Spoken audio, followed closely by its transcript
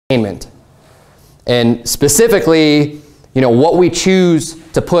entertainment. And specifically, you know, what we choose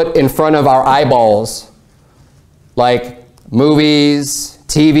to put in front of our eyeballs, like movies,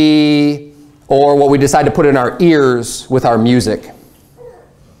 TV, or what we decide to put in our ears with our music.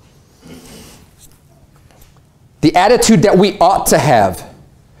 The attitude that we ought to have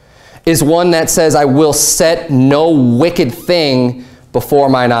is one that says, I will set no wicked thing before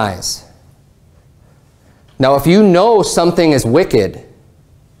mine eyes. Now, if you know something is wicked,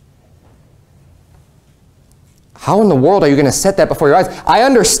 how in the world are you going to set that before your eyes? I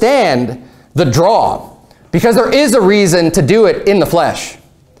understand the draw, because there is a reason to do it in the flesh.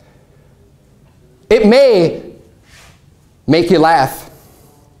 It may make you laugh.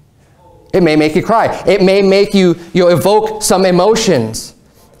 It may make you cry. It may make you, evoke some emotions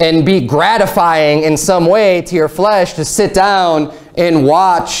and be gratifying in some way to your flesh to sit down and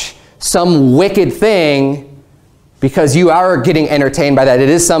watch some wicked thing, because you are getting entertained by that. It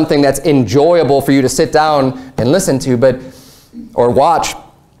is something that's enjoyable for you to sit down and listen to, or watch.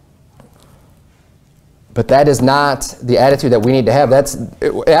 But that is not the attitude that we need to have.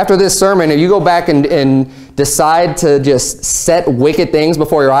 After this sermon, if you go back and decide to just set wicked things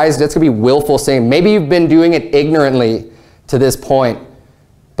before your eyes, that's going to be willful sin. Maybe you've been doing it ignorantly to this point.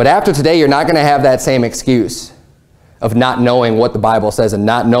 But after today, you're not going to have that same excuse of not knowing what the Bible says and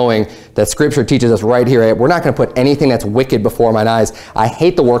not knowing that Scripture teaches us right here. We're not going to put anything that's wicked before mine eyes. I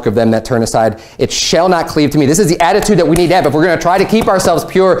hate the work of them that turn aside. It shall not cleave to me. This is the attitude that we need to have. If we're going to try to keep ourselves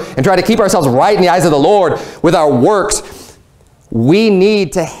pure and try to keep ourselves right in the eyes of the Lord with our works, we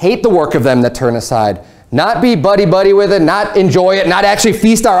need to hate the work of them that turn aside. Not be buddy-buddy with it, not enjoy it, not actually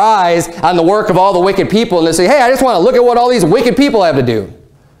feast our eyes on the work of all the wicked people and to say, hey, I just want to look at what all these wicked people have to do.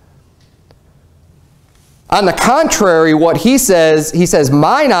 On the contrary, what he says,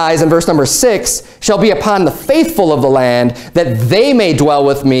 mine eyes, in verse number 6, shall be upon the faithful of the land, that they may dwell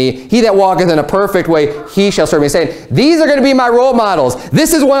with me. He that walketh in a perfect way, he shall serve me. Saying, these are going to be my role models.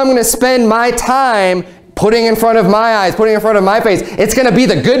 This is what I'm going to spend my time putting in front of my eyes, putting in front of my face. It's going to be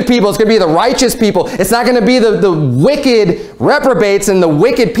the good people. It's going to be the righteous people. It's not going to be the wicked reprobates and the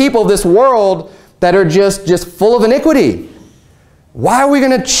wicked people of this world that are just full of iniquity. Why are we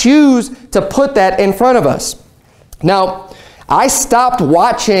going to choose to put that in front of us? Now, I stopped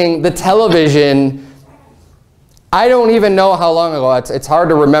watching the television, I don't even know how long ago. It's hard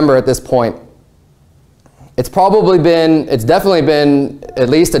to remember at this point. It's definitely been at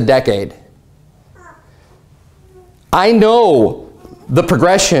least a decade. I know the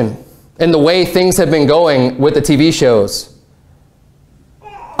progression and the way things have been going with the TV shows.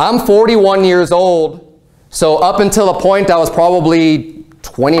 I'm 41 years old. So up until a point I was probably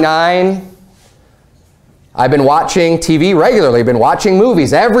 29, I've been watching TV regularly, been watching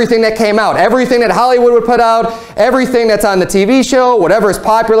movies, everything that came out, everything that Hollywood would put out, everything that's on the TV show, whatever is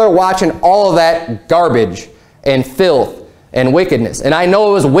popular, watching all of that garbage and filth and wickedness. And I know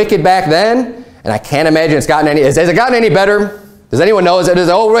it was wicked back then, and I can't imagine it's gotten has it gotten any better? Does anyone know?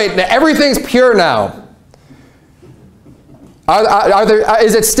 Oh wait, everything's pure now.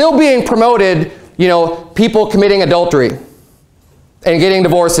 Is it still being promoted? People committing adultery and getting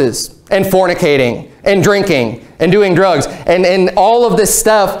divorces and fornicating and drinking and doing drugs and all of this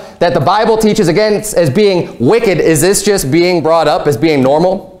stuff that the Bible teaches against as being wicked. Is this just being brought up as being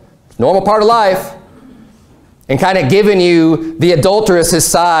normal? Normal part of life. And kind of giving you the adulteress's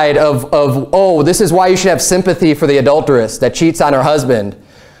side of, oh, this is why you should have sympathy for the adulteress that cheats on her husband,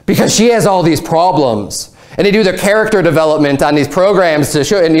 because she has all these problems. And they do their character development on these programs to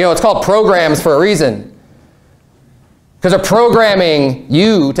show, and it's called programs for a reason. Because they're programming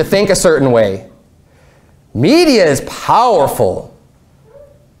you to think a certain way. Media is powerful.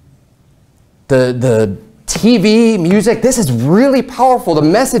 The TV, music, this is really powerful. The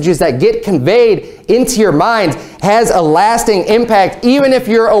messages that get conveyed into your mind has a lasting impact. Even if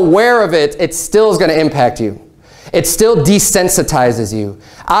you're aware of it, it still is going to impact you. It still desensitizes you.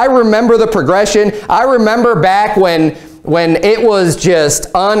 I remember the progression. I remember back when it was just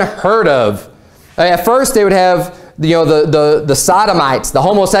unheard of. At first, they would have the sodomites, the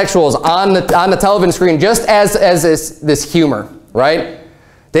homosexuals on the television screen, just as this humor, right?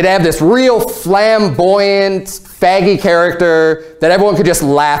 They'd have this real flamboyant, faggy character that everyone could just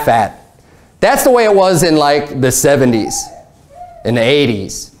laugh at. That's the way it was in like the 70s, in the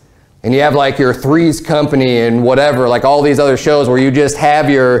 80s. And you have like your Three's Company and whatever, like all these other shows where you just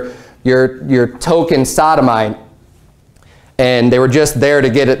have your token sodomite, and they were just there to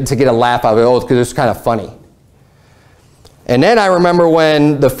get a laugh out of it. Oh, because it's kind of funny. And then I remember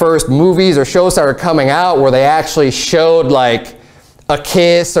when the first movies or shows started coming out where they actually showed like a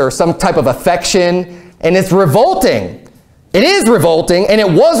kiss or some type of affection, and it's revolting. It is revolting, and it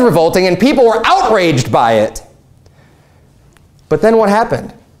was revolting, and people were outraged by it. But then what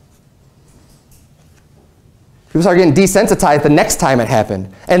happened? People started getting desensitized the next time it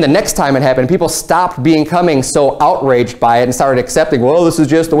happened. And the next time it happened, people stopped becoming so outraged by it and started accepting, well, this is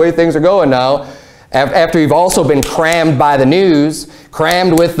just the way things are going now. After you've also been crammed by the news,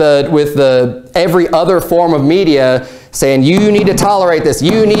 crammed with the every other form of media saying, you need to tolerate this,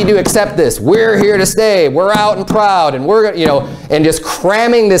 you need to accept this, we're here to stay, we're out and proud, and we're, you know, and just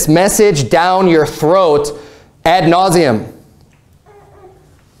cramming this message down your throat ad nauseum.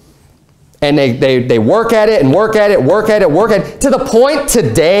 And they work at it and work at it, work at it, work at it, to the point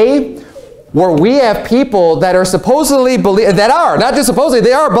today where we have people that are supposedly, not just supposedly,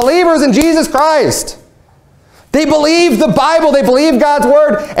 they are believers in Jesus Christ. They believe the Bible, they believe God's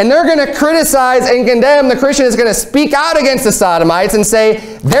word, and they're going to criticize and condemn. The Christian is going to speak out against the Sodomites and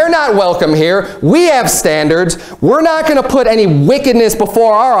say, they're not welcome here. We have standards. We're not going to put any wickedness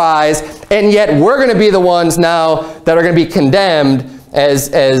before our eyes, and yet we're going to be the ones now that are going to be condemned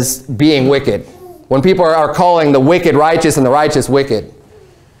as being wicked. When people are calling the wicked righteous and the righteous wicked.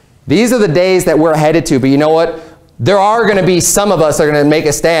 These are the days that we're headed to, but you know what? There are going to be some of us that are going to make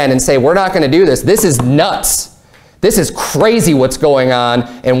a stand and say, we're not going to do this. This is nuts. This is crazy what's going on,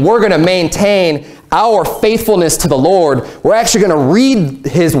 and we're going to maintain our faithfulness to the Lord. We're actually going to read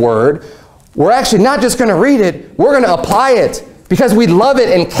His word. We're actually not just going to read it, we're going to apply it because we love it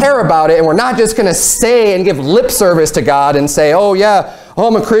and care about it, and we're not just going to say and give lip service to God and say, oh yeah, oh,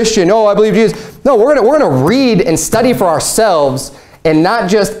 I'm a Christian, oh, I believe Jesus. No, we're going to read and study for ourselves and not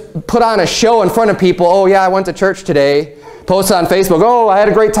just put on a show in front of people, oh yeah, I went to church today, post on Facebook, oh, I had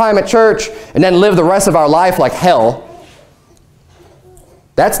a great time at church, and then live the rest of our life like hell.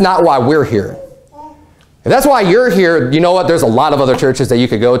 That's not why we're here. If that's why you're here, you know what? There's a lot of other churches that you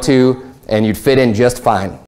could go to, and you'd fit in just fine.